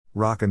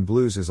Rock and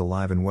blues is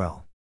alive and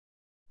well.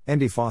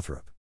 Andy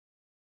Fothrop.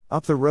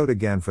 Up the road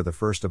again for the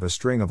first of a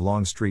string of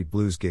Long Street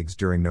Blues gigs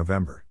during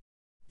November.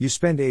 You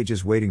spend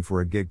ages waiting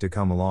for a gig to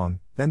come along,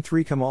 then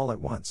 3 come all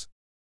at once.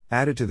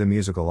 Added to the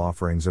musical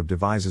offerings of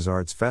Devizes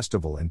Arts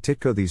Festival in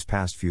Titco these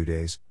past few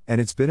days,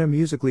 and it's been a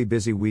musically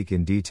busy week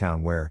in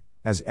D-Town where,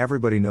 as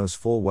everybody knows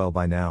full well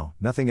by now,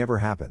 nothing ever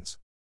happens.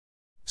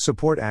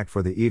 Support act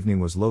for the evening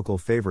was local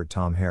favorite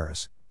Tom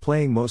Harris,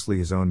 playing mostly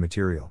his own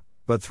material,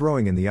 but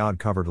throwing in the odd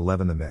covered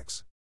 11 the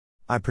mix.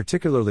 I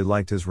particularly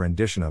liked his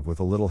rendition of With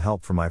a Little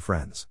Help from My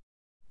Friends.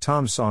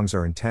 Tom's songs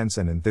are intense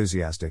and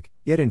enthusiastic,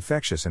 yet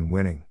infectious and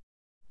winning.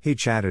 He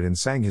chatted and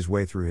sang his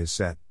way through his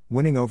set,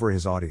 winning over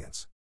his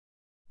audience.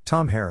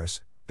 Tom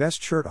Harris,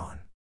 best shirt on.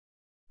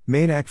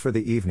 Main act for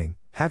the evening,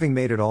 having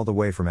made it all the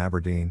way from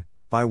Aberdeen,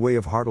 by way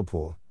of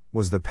Hartlepool,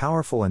 was the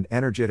powerful and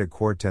energetic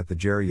quartet the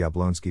Gerry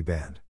Jablonski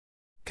Band.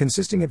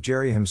 Consisting of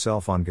Gerry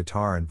himself on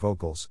guitar and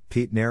vocals,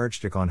 Pete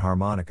Narachtik on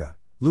harmonica,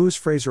 Louis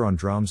Fraser on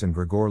drums and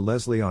Gregor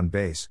Leslie on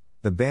bass,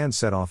 the band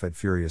set off at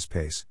furious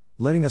pace,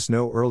 letting us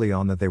know early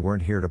on that they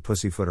weren't here to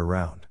pussyfoot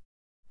around.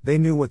 They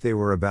knew what they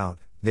were about,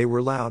 they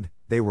were loud,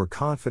 they were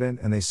confident,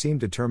 and they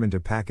seemed determined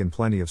to pack in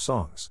plenty of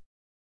songs.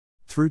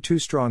 Through 2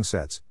 strong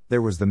sets,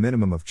 there was the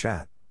minimum of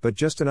chat, but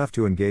just enough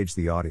to engage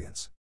the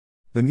audience.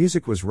 The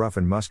music was rough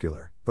and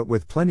muscular, but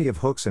with plenty of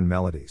hooks and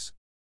melodies.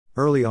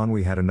 Early on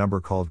we had a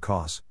number called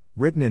Koss,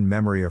 written in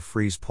memory of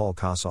Fries Paul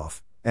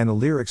Kossoff, and the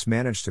lyrics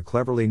managed to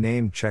cleverly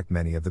name-check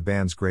many of the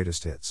band's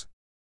greatest hits.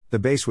 The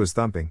bass was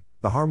thumping,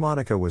 the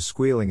harmonica was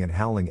squealing and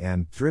howling,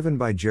 and, driven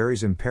by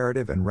Gerry's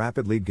imperative and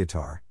rapid lead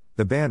guitar,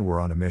 the band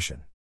were on a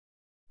mission.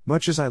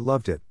 Much as I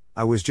loved it,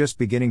 I was just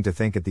beginning to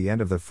think at the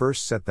end of the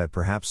first set that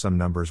perhaps some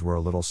numbers were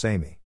a little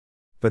samey.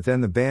 But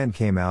then the band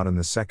came out in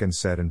the second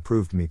set and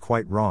proved me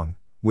quite wrong,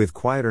 with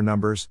quieter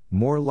numbers,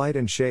 more light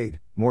and shade,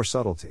 more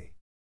subtlety.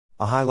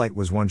 A highlight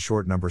was one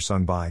short number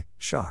sung by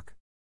Shock.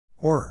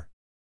 Horror.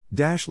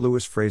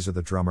 Louis Fraser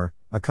the drummer,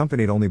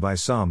 accompanied only by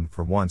some,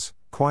 for once,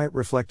 quiet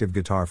reflective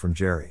guitar from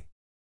Gerry.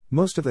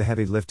 Most of the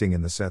heavy lifting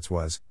in the sets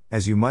was,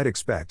 as you might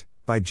expect,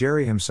 by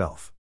Gerry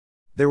himself.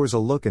 There was a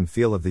look and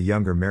feel of the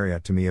younger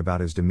Marriott to me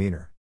about his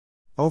demeanor.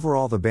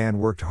 Overall the band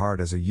worked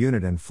hard as a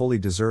unit and fully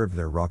deserved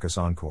their raucous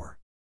encore.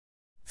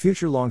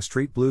 Future Long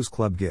Street Blues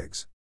Club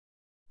gigs.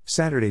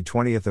 Saturday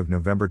 20th of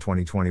November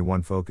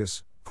 2021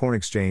 Focus, Corn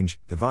Exchange,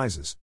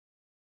 Devizes.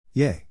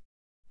 Yay!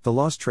 The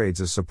Lost Trades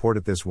has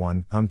supported this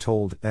one, I'm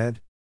told,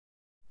 Ed.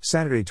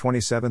 Saturday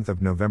 27th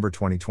of November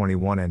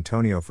 2021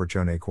 Antonio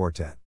Forcione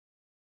Quartet.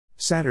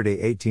 Saturday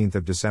 18th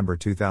of December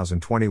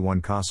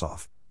 2021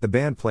 Kossoff, the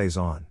band plays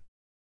on.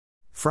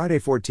 Friday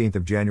 14th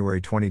of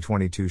January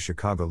 2022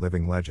 Chicago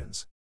Living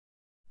Legends.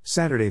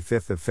 Saturday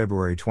 5th of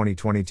February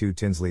 2022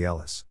 Tinsley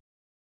Ellis.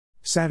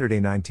 Saturday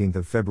 19th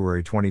of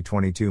February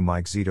 2022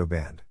 Mike Zito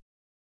Band.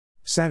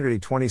 Saturday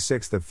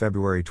 26th of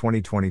February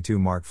 2022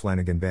 Mark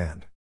Flanagan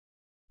Band.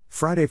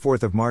 Friday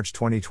 4th of March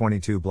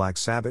 2022 Black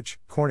Sabbath,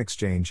 Corn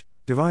Exchange,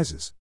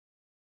 Devizes.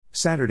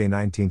 Saturday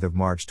 19th of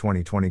March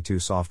 2022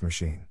 Soft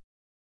Machine.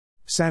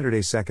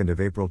 Saturday 2nd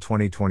of April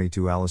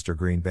 2022 Alistair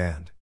Green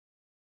Band.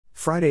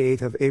 Friday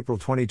 8th of April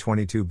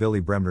 2022 Billy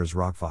Bremner's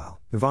Rockfile,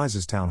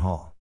 Devizes Town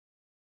Hall.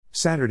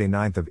 Saturday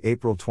 9th of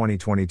April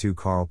 2022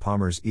 Carl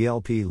Palmer's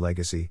ELP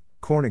Legacy,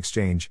 Corn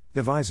Exchange,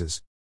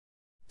 Devizes.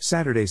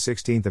 Saturday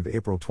 16th of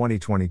April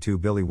 2022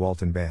 Billy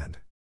Walton Band.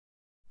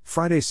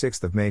 Friday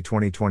 6th of May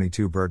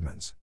 2022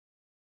 Birdman's.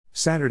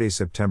 Saturday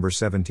September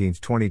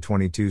 17th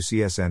 2022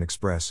 CSN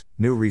Express,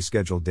 new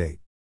rescheduled date.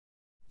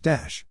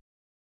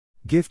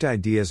 Gift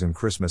ideas and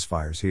Christmas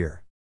fires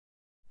here.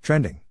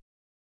 Trending.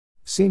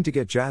 Seem to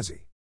get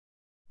jazzy.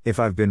 If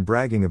I've been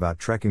bragging about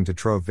trekking to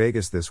Trove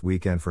Vegas this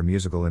weekend for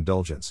musical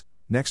indulgence,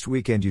 next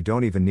weekend you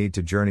don't even need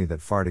to journey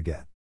that far to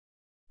get.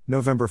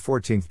 November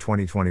 14th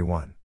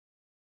 2021.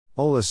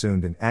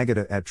 Olasund and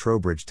Agata at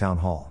Trowbridge Town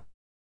Hall.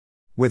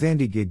 With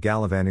Andy Gig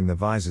gallivanting the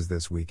Devizes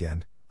this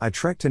weekend, I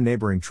trekked to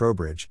neighboring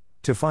Trowbridge,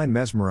 to find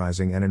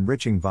mesmerizing and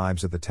enriching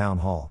vibes at the Town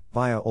Hall,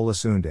 via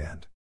Olasund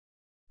and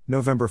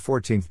November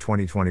 14th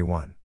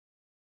 2021.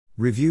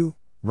 Review,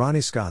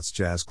 Ronnie Scott's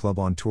Jazz Club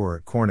on tour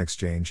at Corn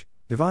Exchange,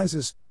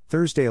 Devizes,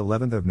 Thursday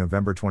 11th of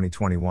November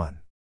 2021.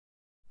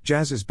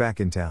 Jazz is back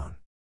in town.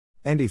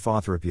 Andy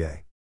Fothrop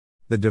yay.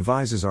 The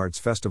Devizes Arts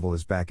Festival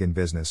is back in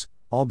business,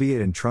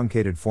 albeit in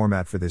truncated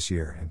format for this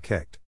year and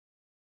kicked.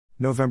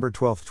 November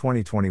 12th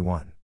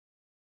 2021.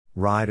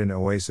 Ride and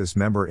Oasis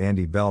member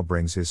Andy Bell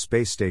brings his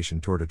Space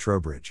Station tour to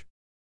Trowbridge.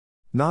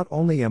 Not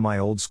only am I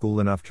old school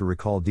enough to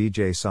recall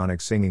DJ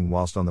Sonic singing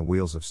whilst on the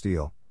Wheels of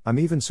Steel, I'm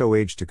even so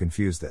aged to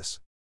confuse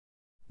this.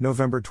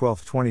 November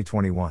 12th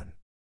 2021.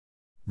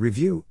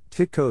 Review,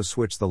 Titco's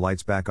Switch the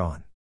Lights Back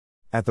On.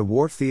 At the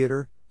Wharf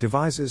Theatre,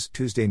 Devizes,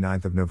 Tuesday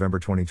 9th of November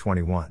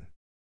 2021.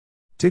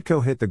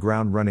 Titco hit the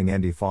ground running.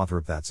 Andy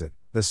Fothrop, that's it,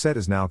 the set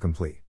is now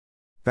complete.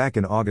 Back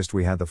in August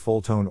we had the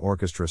full-tone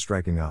orchestra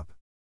striking up.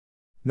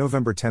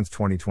 November 10th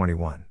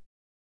 2021.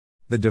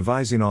 The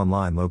Devising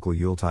Online Local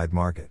Yuletide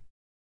Market.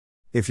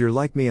 If you're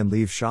like me and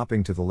leave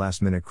shopping to the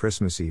last minute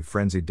Christmas Eve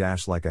frenzy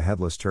dash like a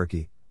headless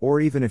turkey, or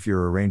even if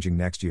you're arranging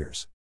next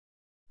year's.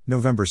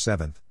 November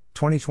 7th,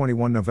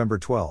 2021 November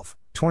 12,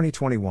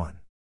 2021.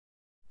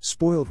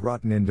 Spoiled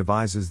Rotten in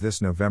Devizes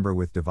this November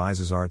with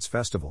Devizes Arts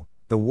Festival,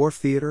 the Wharf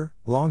Theatre,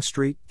 Long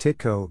Street,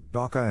 Titco,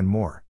 Dhaka and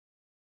more.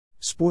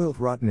 Spoiled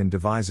Rotten in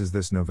Devizes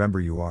this November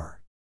you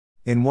are.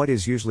 In what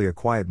is usually a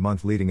quiet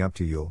month leading up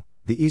to Yule,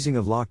 the easing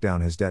of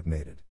lockdown has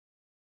detonated.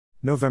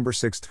 November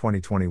 6,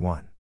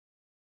 2021.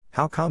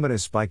 How common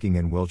is spiking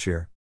in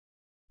Wiltshire?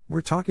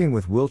 We're talking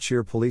with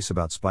Wiltshire Police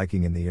about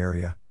spiking in the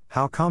area,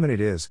 how common it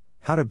is,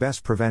 how to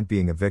best prevent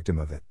being a victim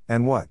of it,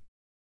 and what.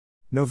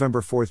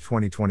 November 4,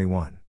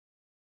 2021.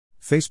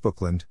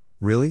 Facebookland,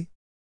 really?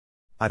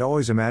 I'd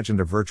always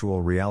imagined a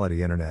virtual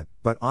reality internet,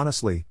 but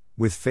honestly,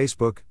 with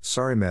Facebook,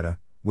 sorry Meta,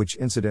 which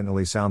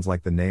incidentally sounds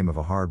like the name of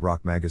a hard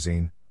rock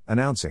magazine,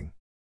 announcing.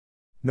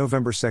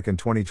 November 2,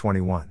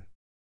 2021.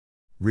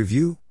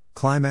 Review,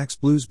 Climax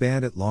Blues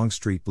Band at Long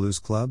Street Blues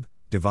Club,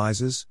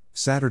 Devizes,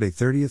 Saturday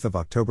 30th of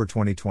October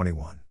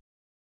 2021.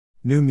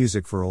 New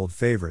music for old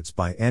favorites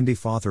by Andy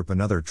Fawthorpe.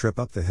 Another trip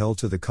up the hill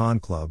to the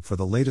Con Club for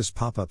the latest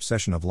pop-up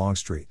session of Long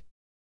Street.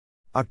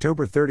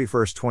 October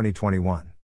 31st, 2021.